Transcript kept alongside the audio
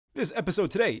This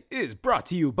episode today is brought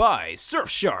to you by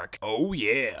Surfshark. Oh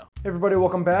yeah. Hey everybody,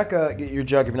 welcome back. Get your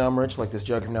Jug of Now merch like this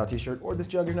Jug of Now t-shirt or this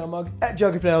Jug of Now mug at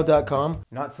jugofnow.com.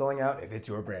 Not selling out if it's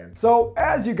your brand. So,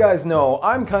 as you guys know,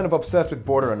 I'm kind of obsessed with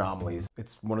border anomalies.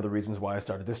 It's one of the reasons why I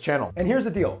started this channel. And here's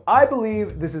the deal. I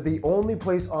believe this is the only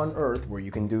place on Earth where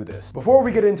you can do this. Before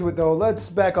we get into it though, let's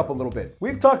back up a little bit.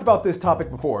 We've talked about this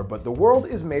topic before, but the world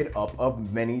is made up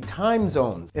of many time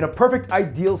zones. In a perfect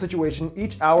ideal situation,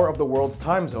 each hour of the world's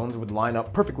time zones would line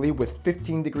up perfectly with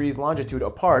 15 degrees longitude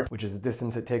apart, which is the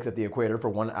distance it takes at the equator for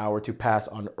 1 hour to pass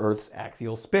on Earth's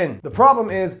axial spin. The problem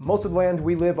is, most of the land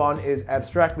we live on is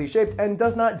abstractly shaped and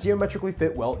does not geometrically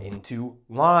fit well into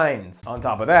lines. On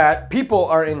top of that, people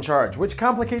are in charge, which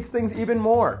complicates things even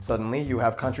more. Suddenly, you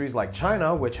have countries like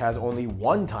China, which has only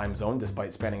one time zone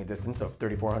despite spanning a distance of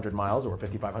 3,400 miles or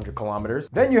 5,500 kilometers.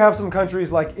 Then you have some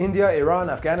countries like India, Iran,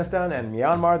 Afghanistan, and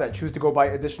Myanmar that choose to go by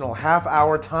additional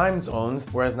half-hour time zones,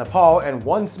 whereas Nepal and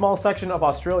one small section of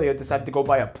Australia decided to go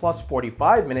by a plus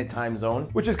 45-minute time zone,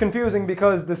 which is confusing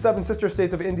because the seven sister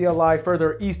states of India lie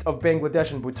further east of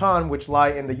Bangladesh and Bhutan, which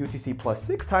lie in the UTC plus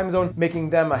 6 time zone, making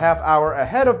them a half hour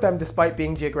ahead of them despite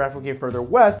being geographically further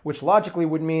west, which logically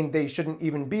would mean they shouldn't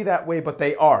even be that way, but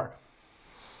they are.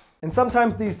 And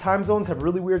sometimes these time zones have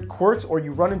really weird quirks, or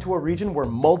you run into a region where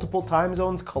multiple time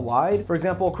zones collide. For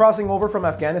example, crossing over from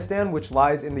Afghanistan, which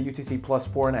lies in the UTC plus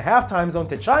 4.5 time zone,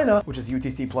 to China, which is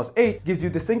UTC plus 8, gives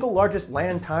you the single largest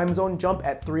land time zone jump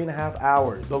at 3.5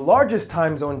 hours. The largest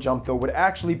time zone jump, though, would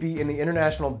actually be in the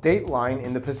international date line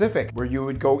in the Pacific, where you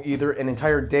would go either an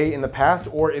entire day in the past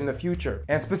or in the future.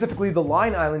 And specifically, the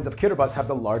Line Islands of Kiribati have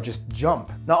the largest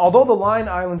jump. Now, although the Line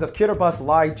Islands of Kiribati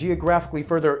lie geographically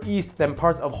further east than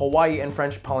parts of Hawaii and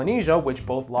French Polynesia, which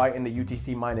both lie in the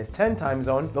UTC minus 10 time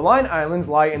zone, the Line Islands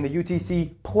lie in the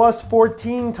UTC plus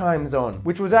 14 time zone,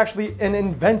 which was actually an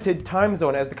invented time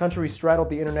zone as the country straddled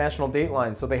the international date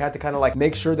line. So they had to kind of like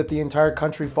make sure that the entire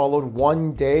country followed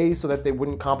one day so that they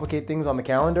wouldn't complicate things on the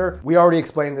calendar. We already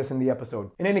explained this in the episode.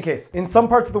 In any case, in some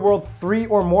parts of the world, 3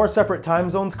 or more separate time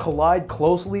zones collide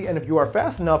closely, and if you are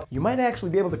fast enough, you might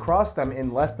actually be able to cross them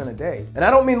in less than a day. And I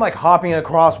don't mean like hopping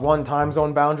across one time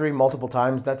zone boundary multiple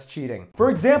times, that's cheating.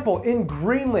 For example, in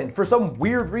Greenland, for some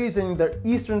weird reason, the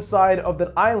eastern side of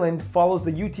the island follows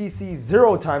the UTC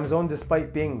 0 time zone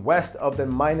despite being west of the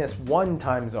minus 1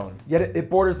 time zone. Yet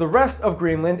it borders the rest of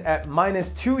Greenland at minus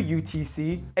 2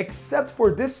 UTC, except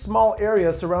for this small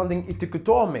area surrounding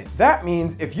Itikotormit. That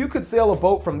means if you could sail a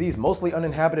boat from these mostly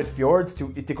uninhabited fjords to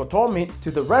Itikotormit to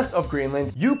the rest of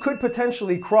Greenland, you could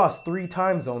potentially cross 3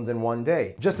 time zones in one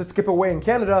day. Just to skip away in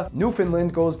Canada,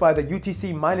 Newfoundland goes by the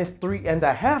UTC minus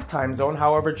 3.5 time zone.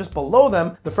 However, just below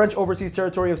them, the French overseas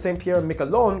territory of Saint Pierre and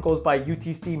Miquelon goes by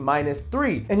UTC minus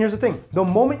 3. And here's the thing, the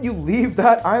moment you leave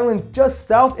that island just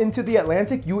south into the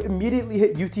Atlantic, you immediately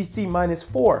hit UTC minus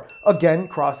 4, again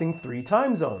crossing 3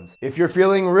 time zones. If you're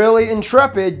feeling really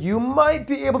intrepid, you might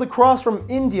be able to cross from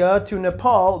India to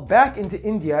Nepal, back into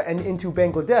India and into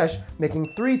Bangladesh, making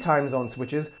 3 time zone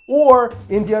switches, or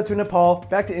India to Nepal,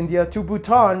 back to India to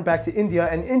Bhutan, back to India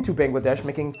and into Bangladesh,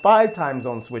 making 5 time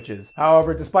zone switches.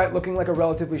 However, despite looking like a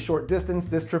relatively short distance,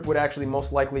 this trip would actually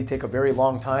most likely take a very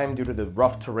long time due to the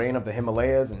rough terrain of the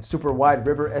Himalayas and super wide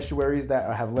river estuaries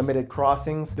that have limited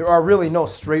crossings. There are really no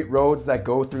straight roads that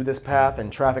go through this path,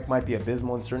 and traffic might be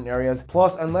abysmal in certain areas.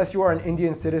 Plus, unless you are an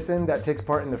Indian citizen that takes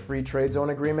part in the free trade zone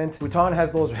agreement, Bhutan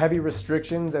has those heavy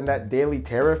restrictions and that daily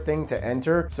tariff thing to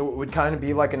enter, so it would kind of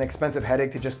be like an expensive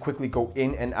headache to just quickly go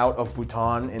in and out of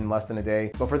Bhutan in less than a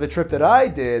day. But for the trip that I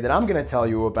did, that I'm gonna tell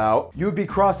you about, you'd be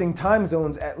crossing time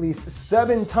zones at least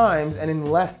 7 times and in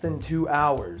less than 2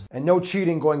 hours. And no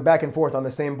cheating going back and forth on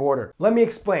the same border. Let me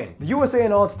explain. The USA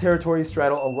and all its territories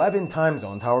straddle 11 time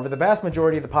zones. However, the vast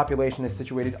majority of the population is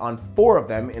situated on 4 of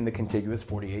them in the contiguous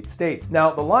 48 states.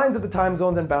 Now, the lines of the time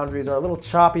zones and boundaries are a little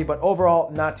choppy, but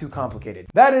overall not too complicated.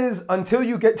 That is, until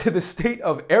you get to the state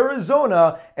of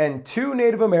Arizona and 2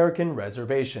 Native American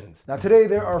reservations. Now, today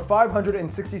there are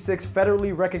 566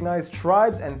 federally recognized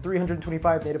tribes and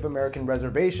 325 Native American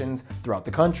reservations throughout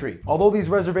the country. Although these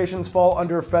reservations fall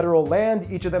under federal land,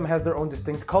 each of them has their own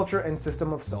distinct culture and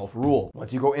system of self-rule.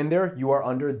 Once you go in there, you are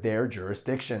under their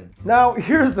jurisdiction. Now,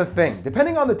 here's the thing.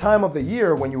 Depending on the time of the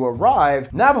year when you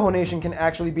arrive, Navajo Nation can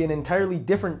actually be an entirely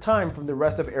different time from the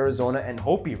rest of Arizona and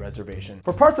Hopi Reservation.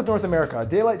 For parts of North America,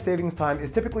 daylight savings time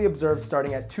is typically observed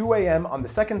starting at 2 a.m. on the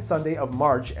second Sunday of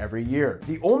March every year.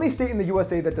 The only state in the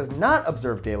USA that does not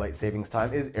observe daylight savings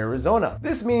time is Arizona.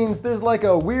 This means there's like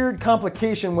a weird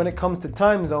complication when it comes to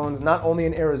time zones, not only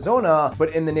in Arizona, but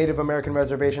in the Native American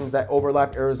reservations that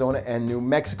overlap Arizona and New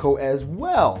Mexico as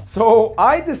well. So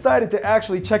I decided to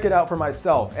actually check it out for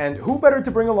myself, and who better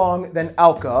to bring along than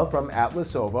Alka from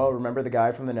Atlasova, remember the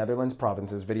guy from the Netherlands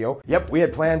provinces video? Yep, we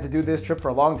had planned to do this trip for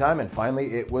a long time, and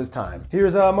finally it was time.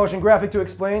 Here's a motion graphic to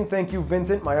explain. Thank you,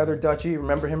 Vincent, my other Dutchie.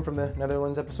 Remember him from the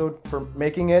Netherlands episode, for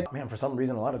making it? Man, for some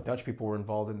reason, a lot of Dutch people were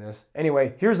involved in this.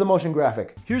 Anyway, here's the motion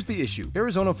graphic. Here's the issue.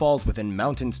 Arizona falls within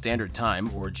Mountain Standard Time,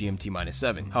 or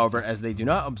GMT-7. However, as they do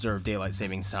not observe daylight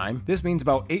savings time, this means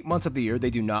about 8 months of the year they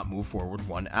do not move forward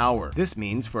 1 hour. This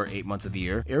means for 8 months of the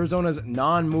year, Arizona's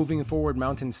non-moving forward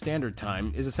Mountain Standard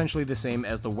Time is essentially the same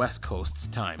as the West Coast's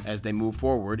time, as they move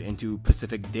forward into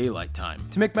Pacific Daylight Time.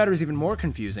 To make matters even more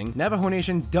confusing, Navajo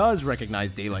Nation does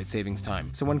recognize daylight savings time,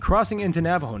 so when crossing into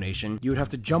Navajo Nation, you would have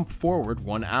to jump forward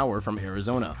 1 hour from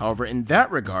Arizona. However, in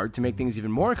that regard, to make things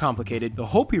even more complicated, the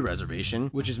Hopi Reservation,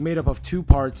 which is made up of 2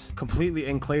 parts completely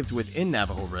enclaved within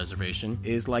Navajo Reservation,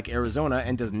 is like Arizona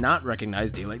and does not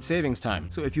recognize daylight savings time.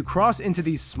 So if you cross into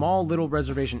these small little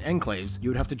reservation enclaves, you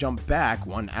would have to jump back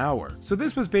 1 hour. So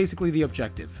this was basically the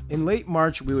objective. In late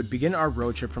March, we would begin our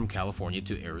road trip from California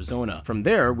to Arizona. From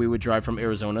there, we would drive from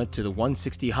Arizona to the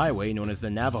 160 highway known as the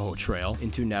Navajo Trail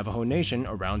into Navajo Nation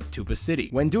around Tuba City.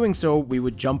 When doing so, we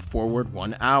would jump forward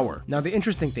 1 hour. Now the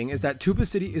interesting thing is that Tuba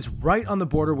City is right on the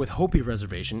border with Hopi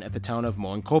Reservation at the town of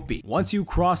Moenkopi. Once you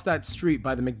cross that street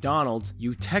by the McDonald's,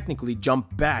 you technically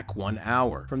jump back 1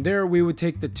 hour. From there, we would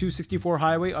take the 264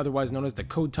 highway, otherwise known as the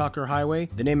Code Talker Highway.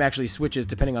 The name actually switches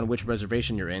depending on which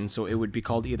reservation you're in, so it would be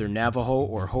called either Navajo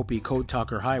or Hopi Code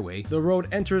Talker Highway. The road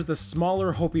enters the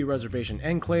smaller Hopi Reservation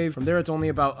enclave. From there, it's only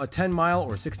about a 10-mile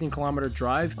or 16-kilometer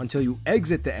drive until you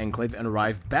exit the enclave and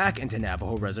arrive back into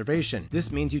Navajo Reservation.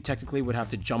 This means you technically would have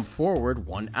to jump forward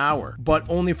 1 hour, but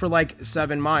only for like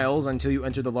 7 miles until you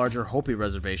enter the larger Hopi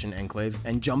Reservation enclave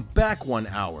and jump back 1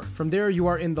 hour. From there, you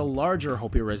are in the larger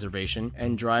Hopi Reservation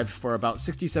and drive for about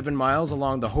 67 miles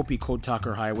along the Hopi Code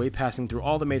Talker Highway, passing through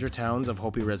all the major towns of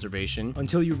Hopi Reservation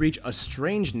until you reach a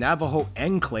strange Navajo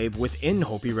enclave within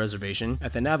Hopi Reservation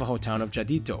at the Navajo town of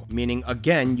Jadito, meaning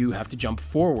again you have to jump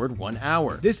forward 1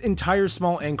 hour. This entire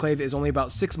small enclave is only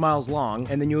about 6 miles long,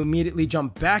 and then you immediately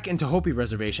jump back into Hopi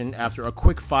Reservation after a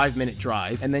quick 5-minute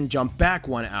drive, and then jump back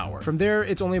 1 hour. From there,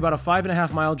 it's only about a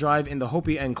 5.5-mile drive in the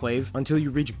Hopi enclave until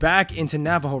you reach back into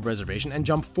Navajo Reservation and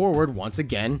jump forward once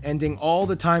again, ending all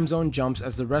the time zone jumps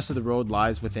as the rest of the road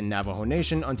lies within Navajo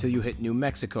Nation until you hit New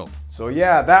Mexico. So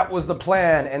yeah, that was the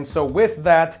plan, and so with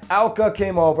that, Alka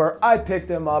came over, I picked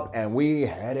him up, and we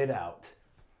headed out.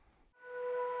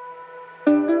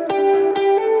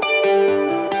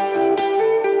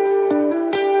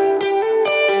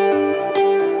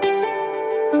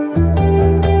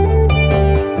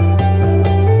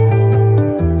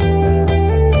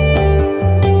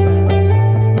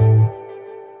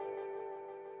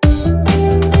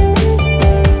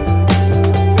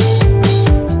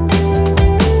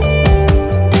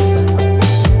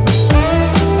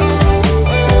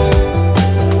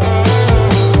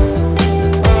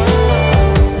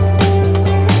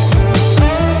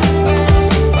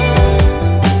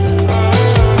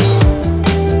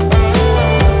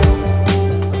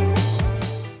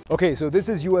 Okay, so this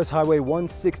is US Highway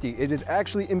 160. It is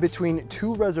actually in between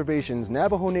 2 reservations,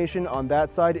 Navajo Nation on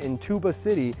that side in Tuba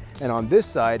City, and on this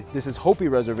side, this is Hopi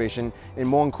Reservation in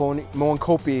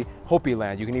Moenkopi, Hopi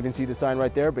land. You can even see the sign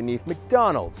right there beneath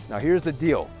McDonald's. Now here's the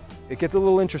deal. It gets a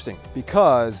little interesting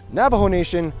because Navajo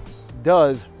Nation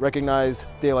does recognize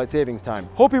daylight savings time.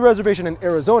 Hopi Reservation in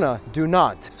Arizona do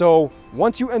not. So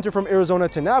once you enter from Arizona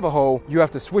to Navajo, you have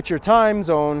to switch your time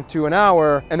zone to an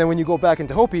hour, and then when you go back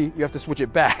into Hopi, you have to switch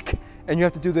it back. And you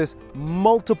have to do this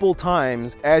multiple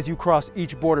times as you cross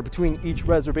each border between each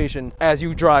reservation as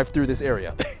you drive through this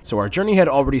area. So our journey had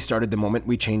already started the moment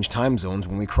we changed time zones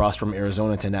when we crossed from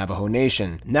Arizona to Navajo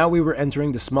Nation. Now we were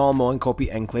entering the small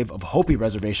Moenkopi enclave of Hopi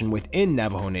Reservation within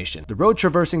Navajo Nation. The road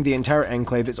traversing the entire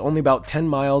enclave is only about 10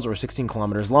 miles or 16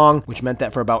 kilometers long, which meant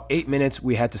that for about 8 minutes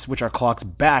we had to switch our clocks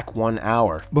back 1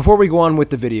 hour. Before we go on with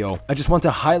the video, I just want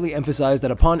to highly emphasize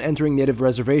that upon entering native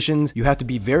reservations, you have to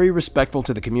be very respectful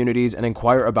to the communities and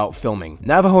inquire about filming.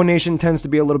 Navajo Nation tends to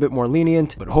be a little bit more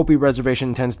lenient, but Hopi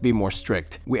Reservation tends to be more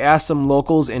strict. We asked some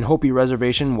locals in Hopi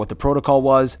Reservation what the protocol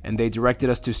was, and they directed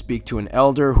us to speak to an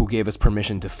elder who gave us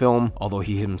permission to film, although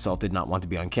he himself did not want to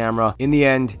be on camera. In the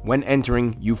end, when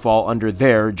entering, you fall under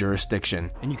their jurisdiction.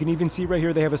 And you can even see right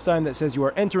here, they have a sign that says you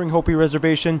are entering Hopi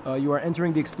Reservation. You are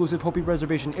entering the exclusive Hopi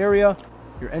Reservation area.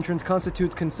 Your entrance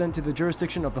constitutes consent to the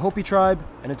jurisdiction of the Hopi tribe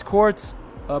and its courts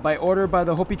by order by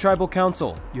the Hopi Tribal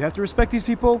Council. You have to respect these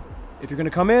people, If you're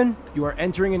gonna come in, you are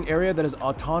entering an area that is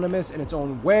autonomous in its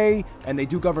own way, and they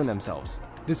do govern themselves.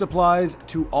 This applies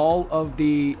to all of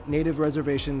the native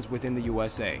reservations within the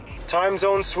USA. Time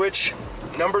zone switch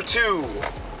number 2.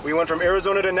 We went from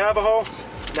Arizona to Navajo,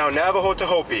 now Navajo to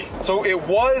Hopi. So it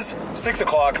was 6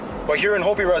 o'clock, but here in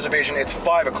Hopi Reservation, it's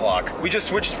 5 o'clock. We just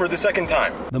switched for the second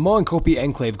time. The Moenkopi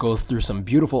Enclave goes through some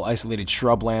beautiful isolated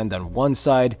shrubland on one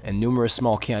side and numerous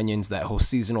small canyons that host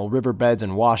seasonal riverbeds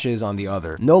and washes on the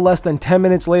other. No less than 10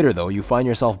 minutes later, though, you find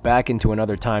yourself back into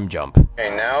another time jump.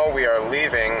 Okay, now we are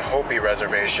leaving Hopi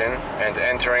Reservation and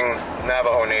entering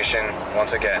Navajo Nation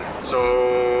once again.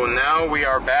 So now we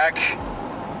are back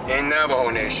in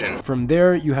Navajo Nation. From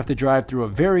there, you have to drive through a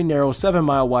very narrow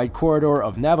 7-mile wide corridor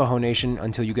of Navajo Nation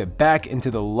until you get back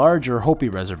into the larger Hopi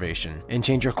Reservation and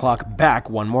change your clock back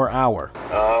 1 more hour.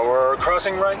 We're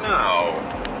crossing right now.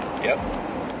 Yep.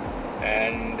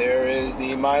 And there is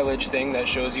the mileage thing that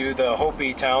shows you the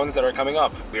Hopi towns that are coming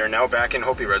up. We are now back in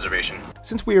Hopi Reservation.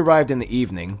 Since we arrived in the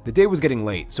evening, the day was getting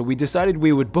late, so we decided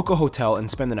we would book a hotel and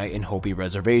spend the night in Hopi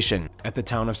Reservation, at the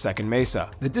town of Second Mesa.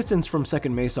 The distance from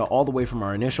Second Mesa all the way from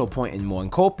our initial point in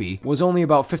Moenkopi was only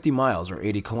about 50 miles or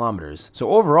 80 kilometers. So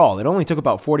overall, it only took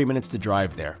about 40 minutes to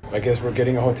drive there. I guess we're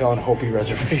getting a hotel in Hopi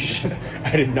Reservation.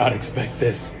 I did not expect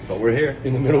this. But we're here.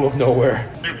 In the middle of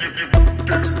nowhere.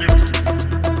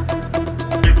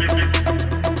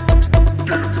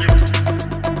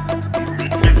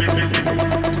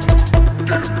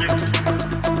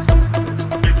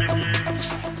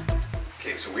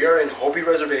 We are in Hopi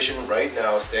Reservation right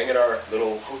now, staying at our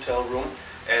little hotel room.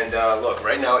 And look,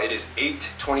 right now it is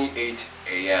 8:28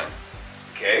 a.m.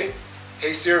 Okay?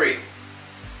 Hey Siri,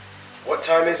 what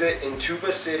time is it in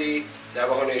Tuba City,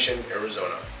 Navajo Nation,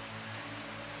 Arizona?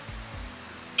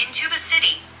 In Tuba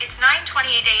City, it's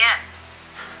 9:28 a.m.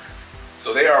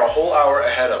 So they are a whole hour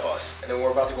ahead of us. And then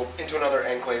we're about to go into another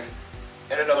enclave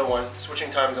and another one,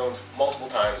 switching time zones multiple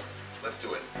times. Let's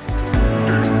do it.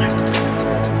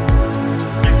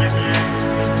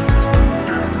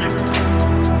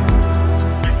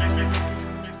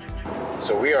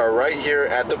 So we are right here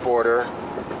at the border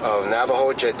of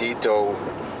Navajo Jedito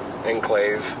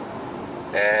Enclave,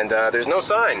 and there's no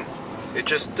sign. It's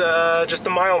just a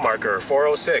mile marker,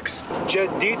 406.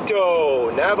 Jedito,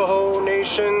 Navajo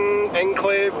Nation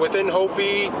Enclave within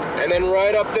Hopi, and then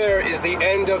right up there is the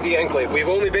end of the enclave. We've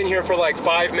only been here for like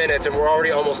 5 minutes and we're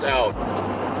already almost out.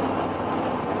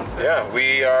 Yeah,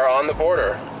 we are on the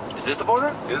border. Is this the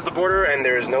border? This is the border and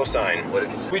there is no sign. What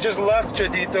if we just left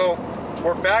Jedito?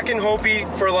 We're back in Hopi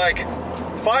for like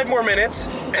 5 more minutes,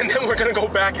 and then we're gonna go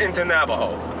back into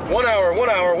Navajo. 1 hour, 1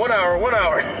 hour, 1 hour, 1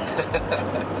 hour.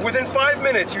 Within 5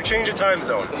 minutes, you change a time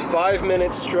zone. A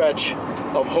 5-minute stretch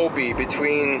of Hopi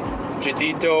between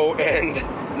Jedito and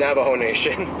Navajo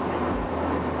Nation.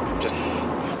 Just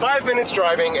 5 minutes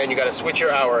driving, and you gotta switch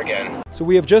your hour again. So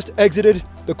we have just exited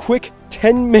the quick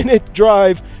 10-minute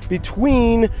drive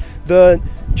between the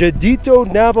Jedito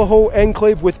Navajo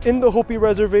Enclave within the Hopi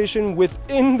Reservation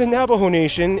within the Navajo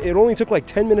Nation. It only took like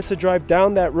 10 minutes to drive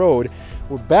down that road.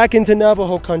 We're back into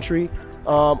Navajo country,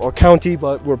 or county,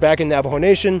 but we're back in Navajo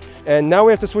Nation. And now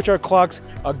we have to switch our clocks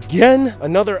again,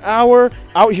 another hour.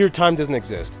 Out here, time doesn't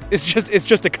exist. It's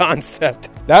just a concept.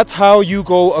 That's how you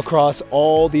go across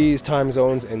all these time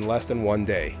zones in less than 1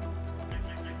 day.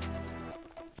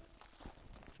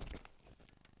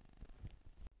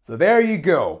 So there you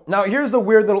go. Now here's the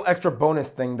weird little extra bonus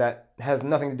thing that has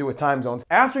nothing to do with time zones.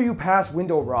 After you pass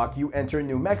Window Rock, you enter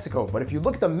New Mexico. But if you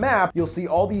look at the map, you'll see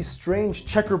all these strange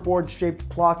checkerboard-shaped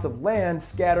plots of land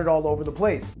scattered all over the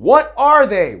place. What are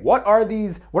they? What are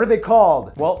these? What are they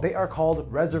called? Well, they are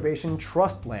called reservation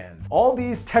trust lands. All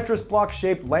these Tetris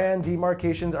block-shaped land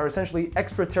demarcations are essentially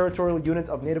extraterritorial units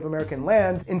of Native American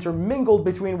lands intermingled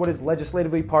between what is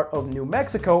legislatively part of New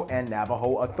Mexico and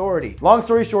Navajo Authority. Long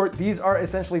story short, these are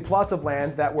essentially plots of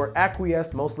land that were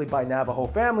acquiesced mostly by Navajo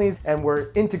families and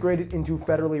were integrated into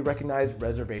federally recognized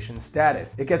reservation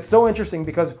status. It gets so interesting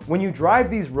because when you drive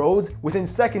these roads, within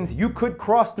seconds you could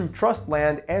cross through trust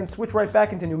land and switch right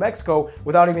back into New Mexico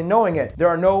without even knowing it. There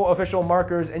are no official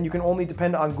markers and you can only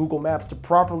depend on Google Maps to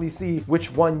properly see which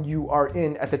one you are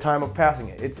in at the time of passing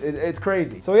it. It's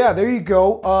crazy. So yeah, there you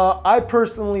go. I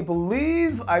personally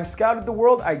believe I've scouted the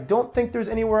world. I don't think there's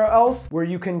anywhere else where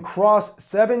you can cross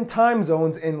 7 time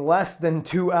zones in less than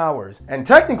 2 hours. And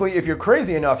technically, if you're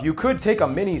crazy enough, you could take a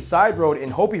mini side road in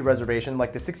Hopi Reservation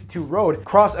like the 62 road,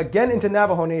 cross again into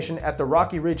Navajo Nation at the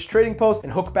Rocky Ridge Trading Post,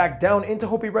 and hook back down into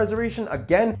Hopi Reservation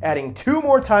again, adding 2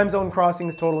 more time zone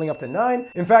crossings totaling up to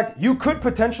 9. In fact, you could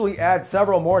potentially add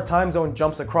several more time zone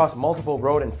jumps across multiple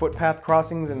road and footpath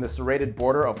crossings in the serrated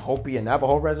border of Hopi and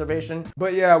Navajo Reservation.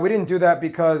 But yeah, we didn't do that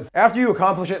because after you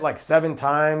accomplish it like 7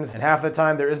 times, and half the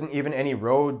time there isn't even any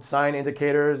road sign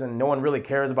indicators and no one really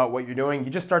cares about what you're doing,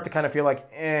 you just start to kind of feel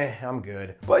like, I'm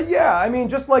good. But yeah, I mean,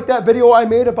 just like that video I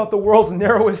made about the world's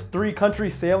narrowest 3-country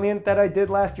salient that I did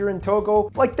last year in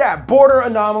Togo, like that border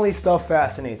anomaly stuff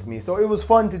fascinates me, so it was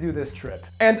fun to do this trip.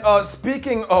 And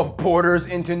speaking of borders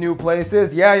into new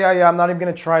places, yeah, I'm not even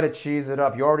gonna try to cheese it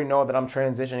up. You already know that I'm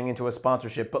transitioning into a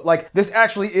sponsorship, but like, this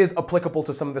actually is applicable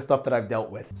to some of the stuff that I've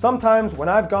dealt with. Sometimes when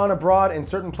I've gone abroad in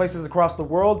certain places across the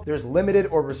world, there's limited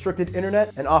or restricted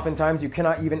internet, and oftentimes you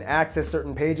cannot even access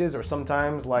certain pages, or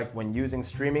sometimes like when using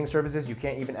streaming services, you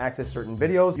can't even access certain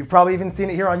videos. You've probably even seen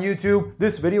it here on YouTube.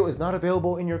 This video is not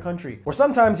available in your country. Or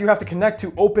sometimes you have to connect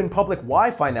to open public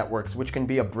Wi-Fi networks, which can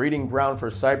be a breeding ground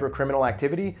for cyber criminal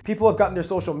activity. People have gotten their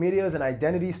social medias and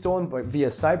identities stolen via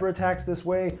cyber attacks this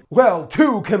way. Well,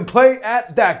 2 can play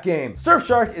at that game.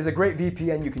 Surfshark is a great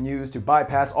VPN you can use to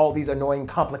bypass all these annoying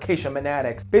complication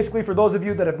fanatics. Basically, for those of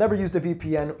you that have never used a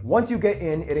VPN, once you get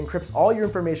in, it encrypts all your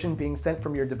information being sent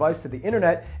from your device to the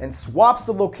internet and swaps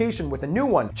the location with a new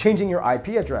one, changing your IP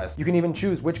address. You can even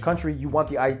choose which country you want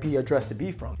the IP address to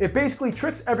be from. It basically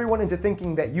tricks everyone into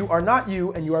thinking that you are not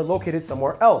you and you are located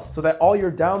somewhere else, so that all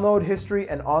your download history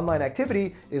and online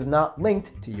activity is not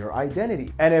linked to your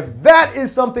identity. And if that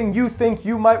is something you think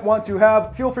you might want to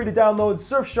have, feel free to download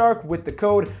Surfshark with the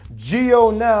code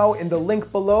GEONOW in the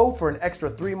link below for an extra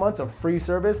 3 months of free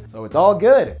service, so it's all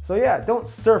good. So yeah, don't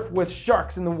surf with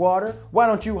sharks in the water. Why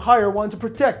don't you hire one to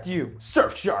protect you?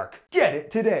 Surfshark, get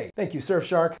it today. Thank you,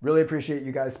 Surfshark. Really appreciate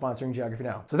you guys sponsoring Geography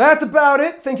Now. So that's about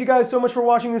it. Thank you guys so much for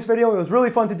watching this video. It was really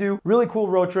fun to do. Really cool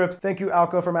road trip. Thank you,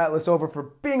 Alka from Atlas Over, for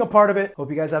being a part of it. Hope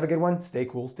you guys have a good one. Stay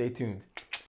cool, stay tuned.